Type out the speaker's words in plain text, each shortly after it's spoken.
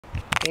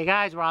Hey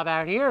guys, Rob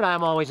out here, and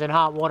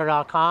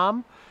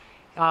ImAlwaysInHotWater.com.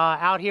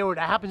 Out here, it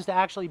happens to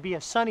actually be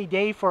a sunny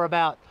day for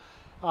about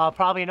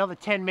probably another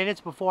 10 minutes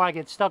before I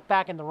get stuck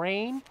back in the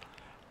rain.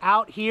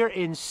 Out here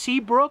in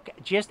Seabrook,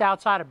 just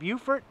outside of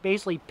Beaufort,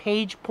 basically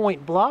Page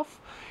Point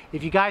Bluff.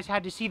 If you guys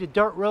had to see the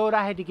dirt road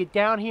I had to get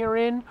down here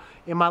in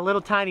my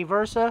little tiny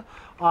Versa,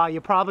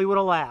 you probably would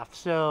have laughed.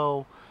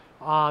 So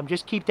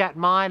just keep that in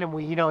mind, and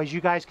we, as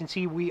you guys can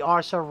see, we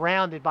are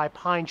surrounded by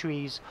pine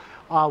trees,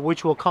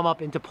 which will come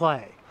up into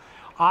play.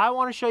 I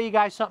want to show you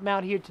guys something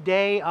out here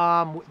today.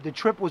 The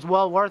trip was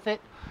well worth it.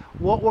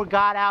 What we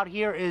got out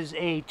here is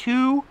a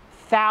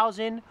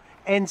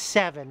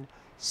 2007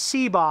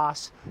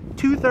 C-Boss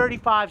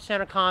 235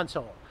 center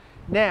console.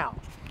 Now,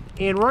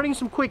 in running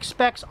some quick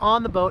specs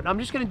on the boat, I'm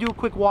just going to do a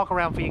quick walk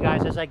around for you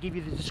guys as I give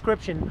you the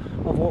description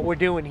of what we're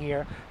doing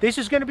here. This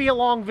is going to be a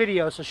long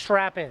video, so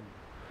strap in.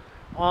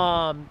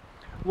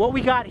 What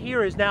we got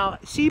here is, now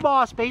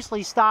C-Boss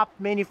basically stopped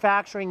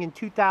manufacturing in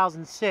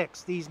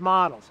 2006, these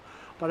models.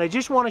 But I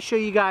just want to show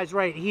you guys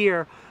right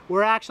here,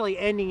 we're actually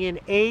ending in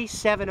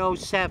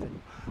A707,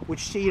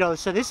 which,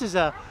 so this is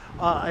an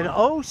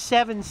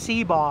 07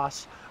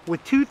 C-Boss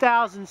with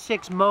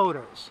 2006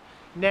 motors.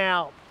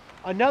 Now,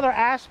 another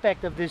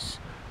aspect of this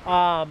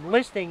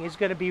listing is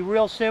going to be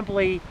real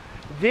simply,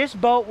 this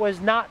boat was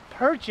not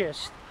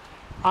purchased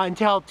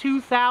until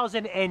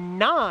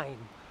 2009,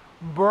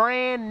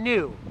 brand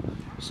new.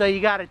 So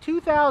you got a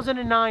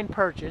 2009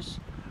 purchase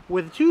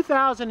with a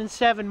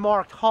 2007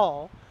 marked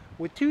hull,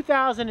 with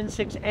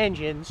 2006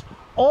 engines,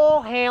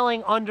 all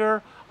hailing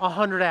under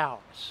 100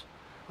 hours.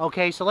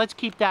 Okay, so let's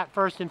keep that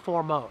first and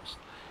foremost.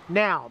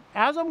 Now,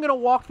 as I'm going to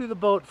walk through the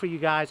boat for you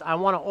guys, I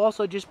want to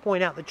also just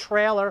point out the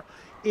trailer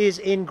is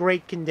in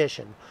great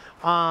condition.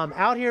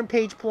 Out here in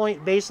Page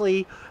Point,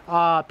 basically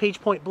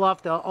Page Point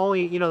Bluff,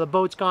 the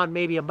boat's gone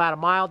maybe about a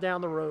mile down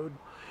the road,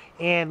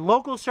 and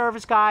local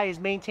service guy has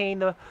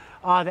maintained the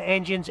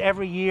engines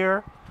every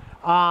year.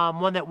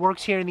 One that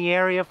works here in the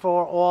area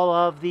for all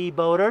of the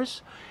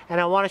boaters. And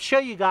I want to show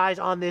you guys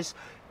on this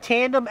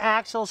tandem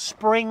axle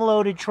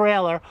spring-loaded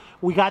trailer,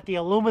 we got the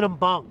aluminum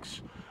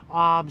bunks.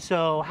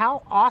 So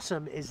how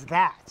awesome is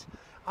that?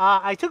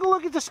 I took a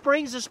look at the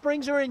springs. The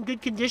springs are in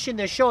good condition.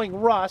 They're showing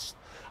rust.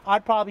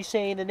 I'd probably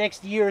say in the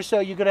next year or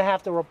so you're going to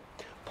have to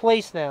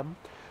replace them.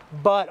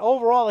 But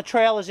overall, the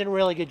trailer is in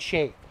really good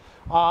shape.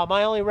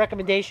 My only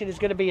recommendation is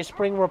going to be a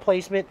spring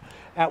replacement,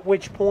 at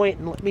which point,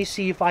 and let me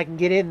see if I can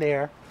get in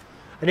there.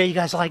 I know you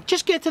guys are like,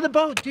 just get to the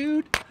boat,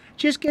 dude.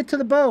 Just get to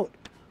the boat.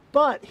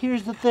 But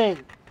here's the thing.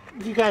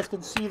 If you guys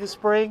can see the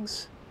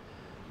springs,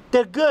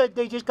 they're good.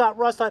 They just got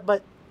rust on it,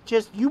 but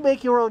just you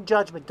make your own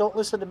judgment. Don't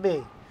listen to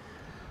me.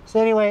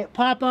 So anyway,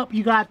 pop up.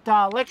 You got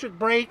electric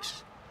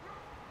brakes,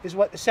 is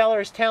what the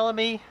seller is telling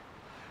me.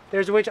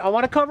 There's which I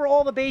want to cover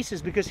all the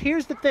bases, because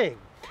here's the thing.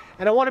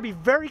 And I want to be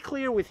very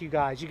clear with you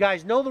guys. You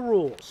guys know the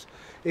rules.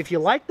 If you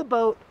like the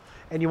boat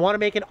and you want to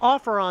make an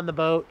offer on the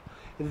boat,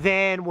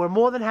 then we're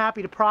more than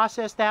happy to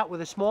process that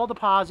with a small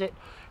deposit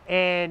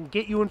and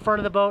get you in front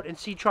of the boat and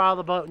sea trial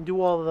the boat and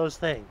do all of those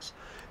things.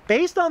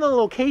 Based on the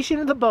location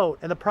of the boat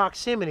and the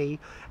proximity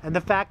and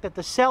the fact that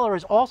the seller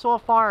is also a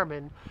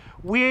fireman,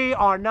 we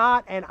are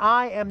not, and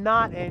I am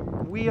not,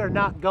 and we are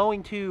not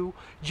going to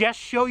just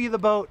show you the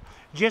boat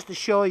just to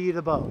show you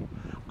the boat.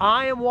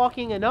 I am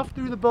walking enough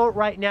through the boat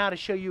right now to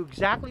show you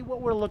exactly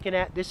what we're looking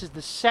at. This is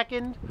the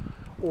 2nd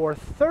or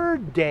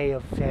 3rd day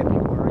of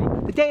February,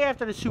 the day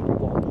after the Super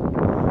Bowl.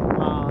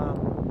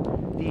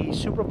 The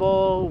Super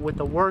Bowl with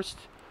the worst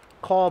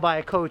call by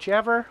a coach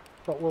ever,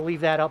 but we'll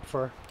leave that up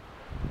for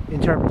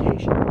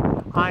interpretation.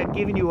 I'm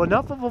giving you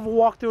enough of a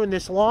walkthrough in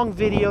this long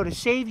video to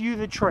save you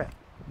the trip.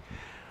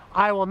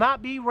 I will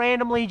not be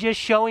randomly just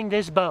showing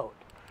this boat.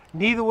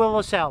 Neither will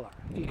the seller.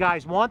 If you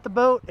guys want the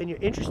boat and you're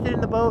interested in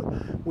the boat,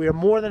 we are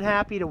more than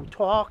happy to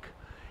talk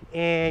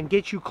and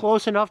get you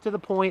close enough to the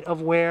point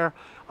of where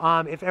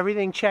if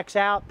everything checks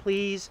out,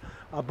 please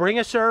bring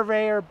a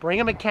surveyor, bring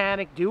a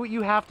mechanic, do what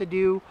you have to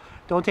do.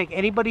 Don't take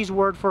anybody's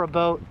word for a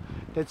boat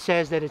that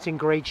says that it's in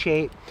great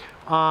shape.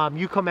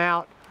 You come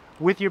out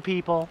with your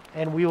people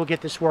and we will get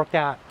this worked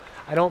out.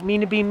 I don't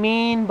mean to be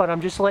mean, but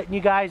I'm just letting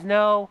you guys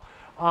know,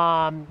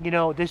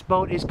 this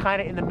boat is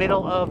kind of in the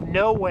middle of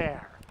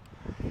nowhere.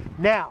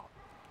 Now,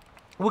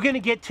 we're going to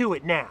get to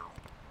it now.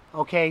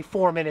 Okay,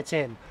 4 minutes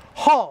in.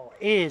 Hull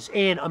is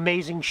in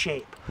amazing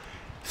shape.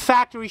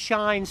 Factory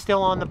shine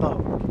still on the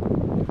boat.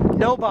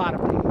 No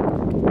bottom beam.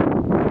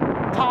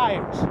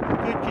 Tires,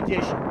 good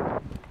condition.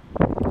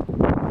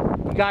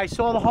 You guys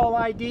saw the hull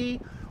ID?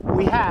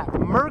 We have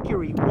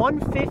Mercury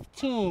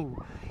 115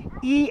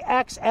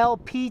 EXL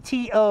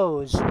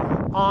PTOs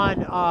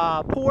on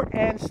port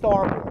and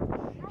starboard.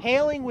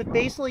 Hailing with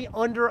basically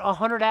under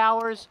 100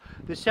 hours.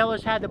 The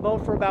seller's had the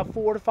boat for about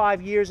 4 to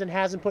 5 years and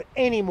hasn't put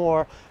any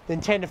more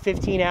than 10 to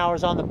 15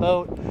 hours on the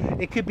boat.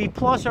 It could be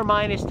plus or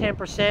minus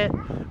 10%,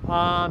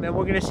 and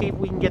we're going to see if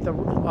we can get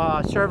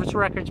the service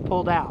records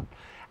pulled out.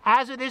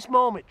 As of this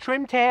moment,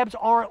 trim tabs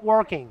aren't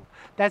working.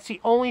 That's the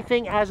only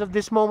thing as of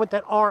this moment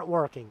that aren't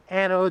working.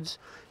 Anodes,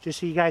 just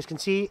so you guys can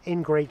see,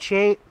 in great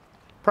shape.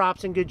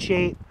 Props in good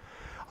shape.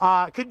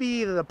 It could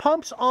be either the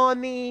pumps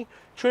on the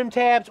trim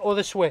tabs or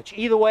the switch.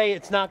 Either way,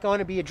 it's not going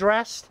to be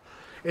addressed.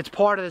 It's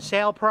part of the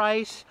sale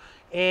price,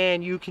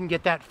 and you can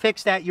get that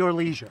fixed at your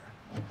leisure.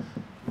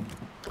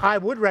 I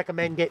would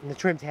recommend getting the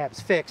trim tabs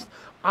fixed.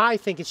 I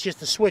think it's just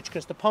the switch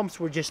because the pumps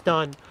were just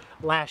done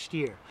last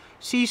year.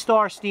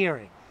 C-Star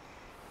steering.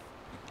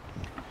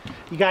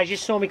 You guys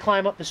just saw me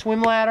climb up the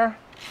swim ladder,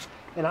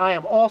 and I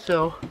am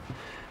also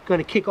going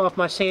to kick off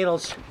my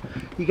sandals.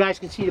 You guys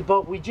can see the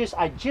boat.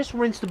 I just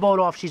rinsed the boat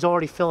off. She's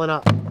already filling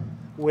up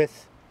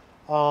with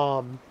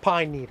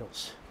pine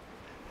needles.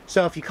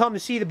 So if you come to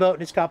see the boat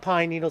and it's got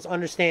pine needles,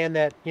 understand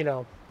that, you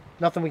know,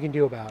 nothing we can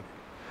do about it.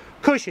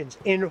 Cushions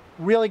in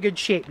really good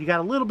shape. You got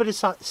a little bit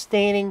of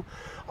staining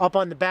up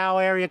on the bow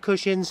area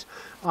cushions,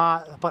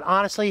 but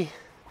honestly,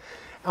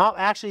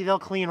 actually they'll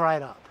clean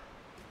right up.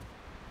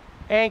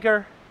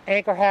 Anchor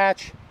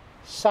hatch,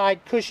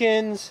 side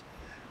cushions.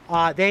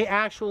 They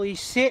actually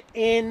sit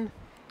in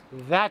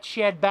that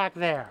shed back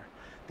there.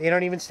 They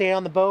don't even stay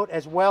on the boat,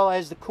 as well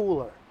as the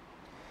cooler.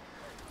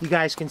 You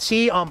guys can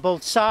see on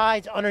both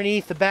sides,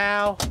 underneath the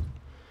bow,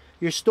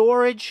 your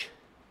storage.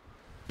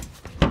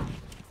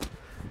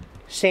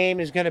 Same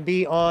is going to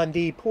be on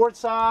the port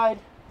side.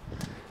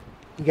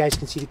 You guys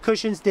can see the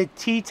cushions. The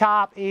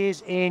T-top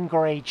is in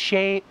great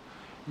shape.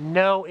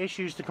 No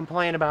issues to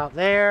complain about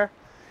there.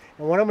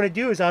 And what I'm going to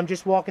do is I'm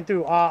just walking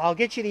through. I'll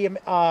get you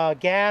the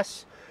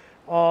gas.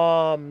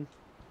 From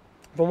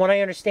what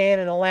I understand,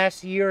 in the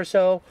last year or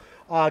so,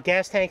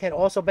 gas tank had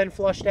also been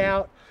flushed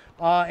out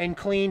and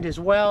cleaned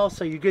as well.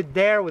 So you're good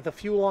there with the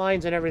fuel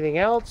lines and everything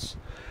else.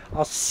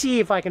 I'll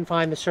see if I can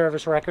find the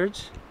service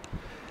records.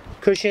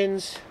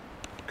 Cushions,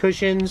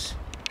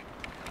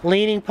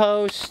 leaning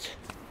post.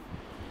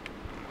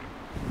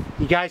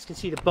 You guys can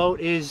see the boat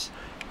is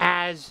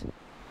as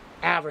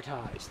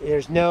advertised.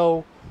 There's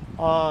no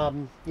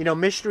you know,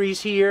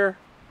 mysteries here.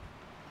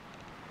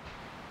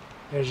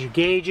 There's your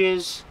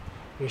gauges,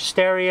 your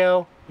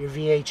stereo, your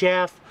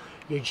VHF,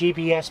 your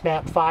GPS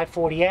map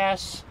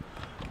 540S.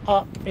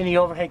 Up in the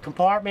overhead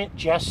compartment,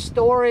 just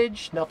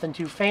storage, nothing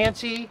too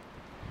fancy.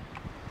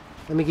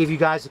 Let me give you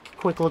guys a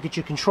quick look at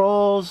your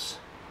controls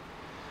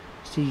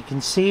so you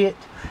can see it.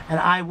 And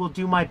I will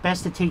do my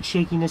best to take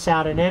shakiness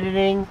out in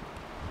editing.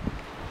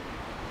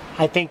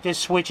 I think this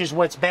switch is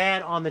what's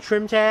bad on the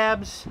trim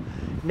tabs.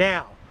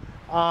 Now,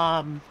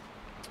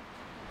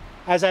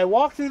 as I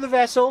walk through the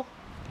vessel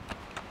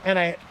and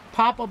I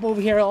pop up over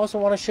here, I also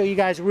want to show you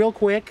guys real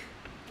quick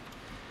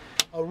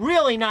a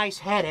really nice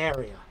head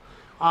area.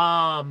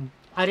 I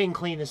didn't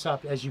clean this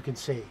up, as you can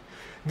see.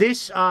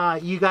 This,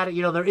 you got to,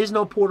 you know, there is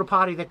no porta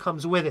potty that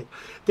comes with it.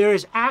 There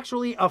is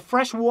actually a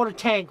freshwater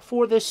tank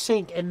for this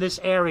sink in this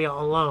area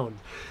alone.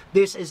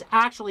 This is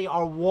actually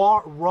our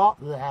raw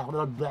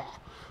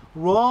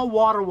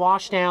water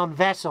washdown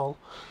vessel,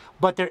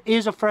 but there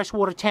is a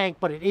freshwater tank,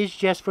 but it is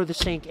just for the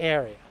sink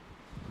area.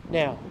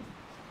 Now,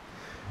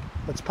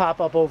 let's pop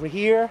up over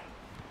here.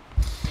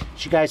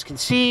 As you guys can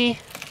see,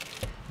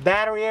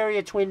 battery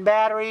area, twin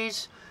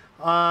batteries.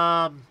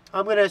 I'm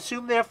going to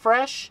assume they're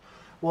fresh.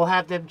 We'll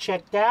have them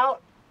checked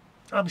out.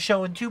 I'm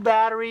showing 2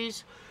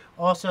 batteries,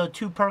 also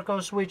 2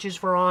 Perco switches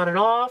for on and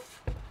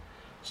off.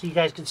 So you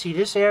guys can see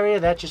this area.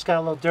 That just got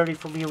a little dirty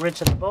from me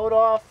rinsing the boat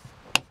off.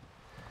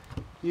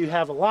 You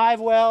have a live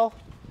well,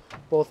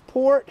 both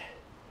port,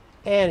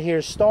 and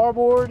here's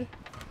starboard,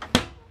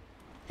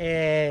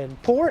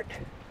 and port,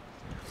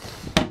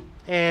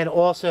 and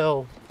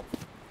also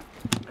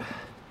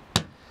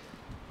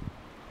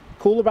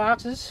cooler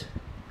boxes.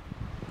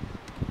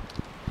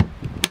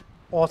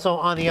 Also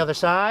on the other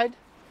side,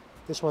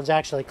 this one's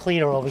actually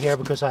cleaner over here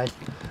because I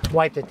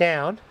wiped it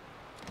down.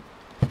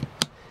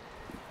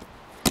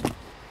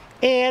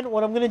 And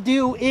what I'm going to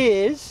do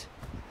is,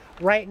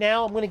 right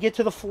now I'm going to get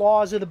to the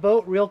flaws of the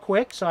boat real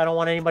quick, so I don't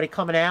want anybody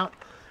coming out.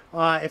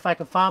 If I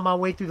can find my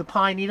way through the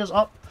pine needles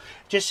up,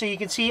 just so you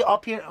can see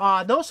up here,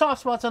 no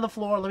soft spots on the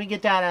floor. Let me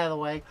get that out of the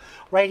way.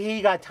 Right here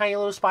you got a tiny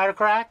little spider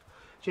crack,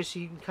 just so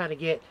you can kind of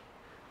get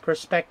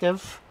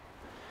perspective.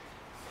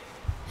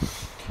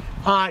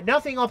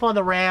 Nothing up on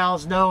the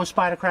rails, no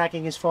spider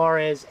cracking as far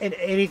as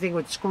anything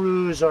with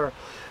screws or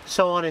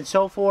so on and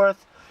so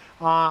forth.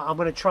 I'm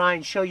going to try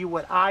and show you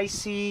what I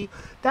see.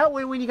 That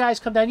way when you guys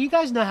come down, you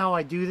guys know how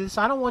I do this.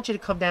 I don't want you to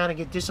come down and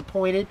get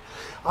disappointed.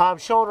 I'm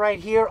showing right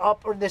here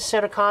up in this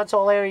center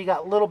console area, you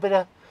got a little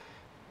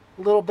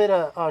bit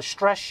of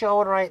stress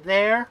showing right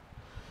there.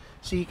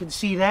 So you can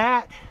see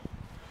that.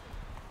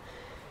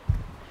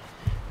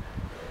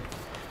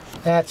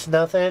 That's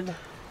nothing.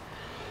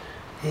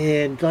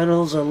 And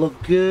gunnels will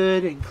look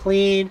good and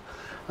clean.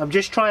 I'm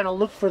just trying to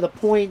look for the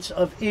points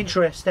of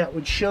interest that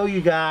would show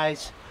you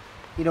guys,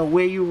 you know,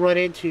 where you run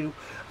into.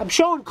 I'm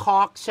showing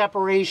caulk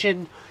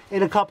separation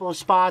in a couple of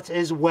spots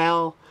as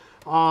well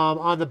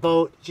on the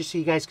boat, just so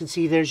you guys can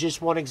see. There's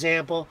just one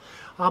example.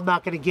 I'm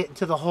not going to get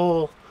into the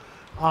whole,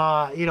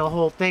 you know,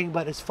 whole thing,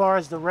 but as far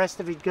as the rest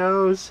of it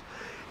goes,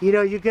 you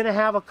know, you're going to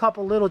have a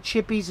couple little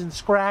chippies and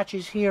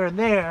scratches here and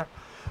there.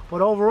 But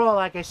overall,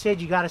 like I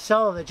said, you got a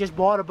seller that just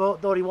bought a boat,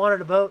 thought he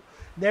wanted a boat,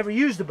 never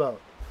used a boat.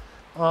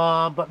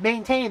 but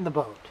maintain the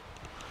boat.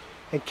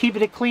 And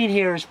keeping it clean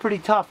here is pretty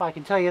tough, I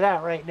can tell you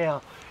that right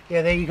now.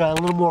 Yeah, there you got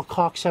a little more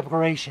caulk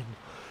separation.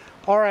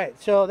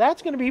 Alright, so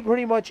that's going to be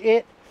pretty much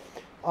it.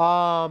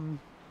 I'm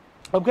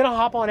going to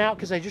hop on out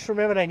because I just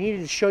remembered I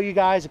needed to show you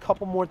guys a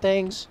couple more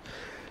things,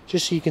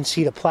 just so you can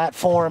see the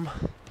platform.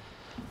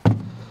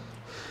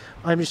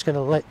 I'm just going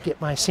to get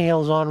my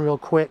sails on real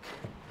quick.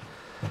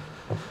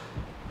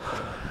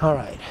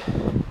 Alright.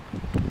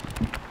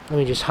 Let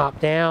me just hop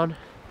down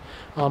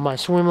on my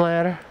swim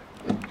ladder.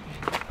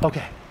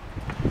 Okay.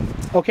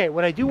 Okay,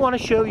 what I do want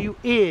to show you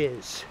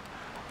is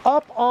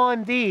up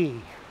on the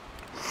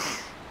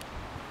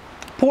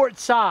port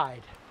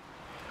side,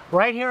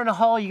 right here in the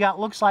hull, you got,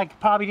 looks like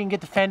probably didn't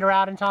get the fender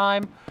out in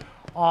time.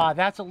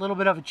 That's a little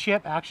bit of a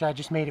chip. Actually, I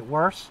just made it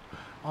worse.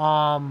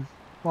 Well,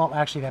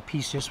 actually, that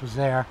piece just was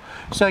there.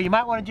 So you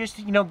might want to just,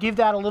 you know, give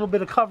that a little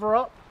bit of cover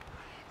up.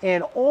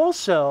 And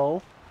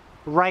also,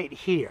 right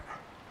here.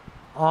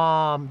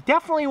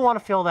 Definitely want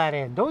to fill that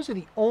in. Those are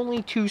the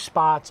only two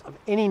spots of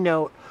any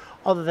note,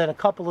 other than a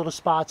couple little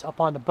spots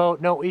up on the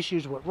boat. No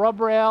issues with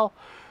rub rail.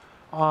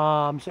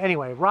 So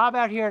anyway, Rob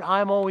out here at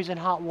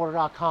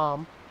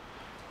ImAlwaysInHotWater.com.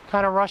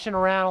 Kind of rushing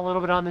around a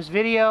little bit on this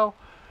video.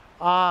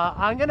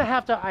 I'm going to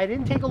have to, I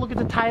didn't take a look at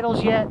the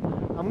titles yet.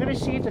 I'm going to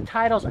see if the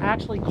titles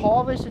actually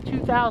call this a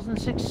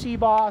 2006 Sea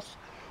Boss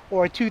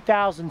or a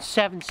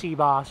 2007 Sea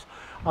Boss.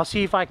 I'll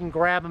see if I can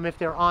grab them if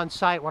they're on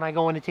site when I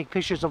go in to take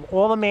pictures of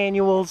all the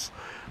manuals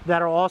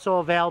that are also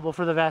available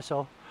for the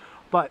vessel.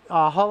 But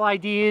hull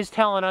ID is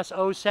telling us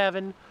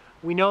 07.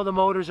 We know the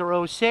motors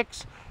are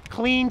 06.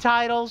 Clean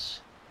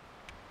titles.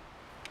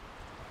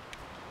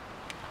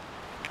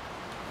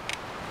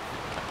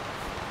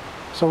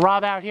 So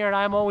Rob out here at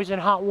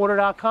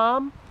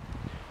ImAlwaysInHotWater.com.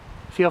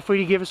 Feel free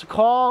to give us a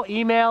call,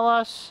 email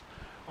us,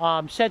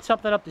 set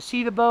something up to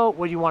see the boat.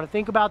 What do you want to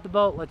think about the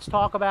boat? Let's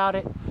talk about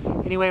it.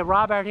 Anyway,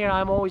 Rob out here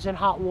at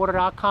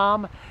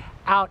ImAlwaysInHotWater.com,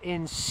 out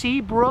in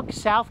Seabrook,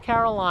 South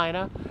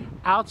Carolina,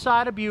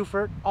 outside of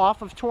Beaufort,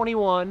 off of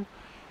 21,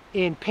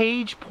 in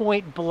Page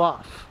Point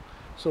Bluff.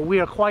 So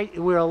we're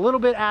a little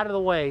bit out of the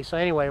way. So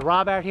anyway,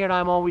 Rob out here at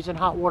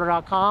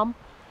ImAlwaysInHotWater.com,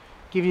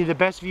 giving you the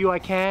best view I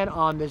can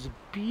on this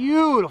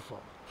beautiful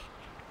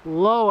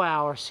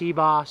low-hour Sea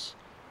Boss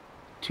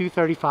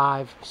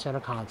 235 center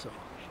console.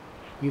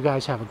 You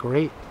guys have a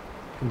great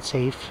and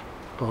safe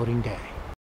boating day.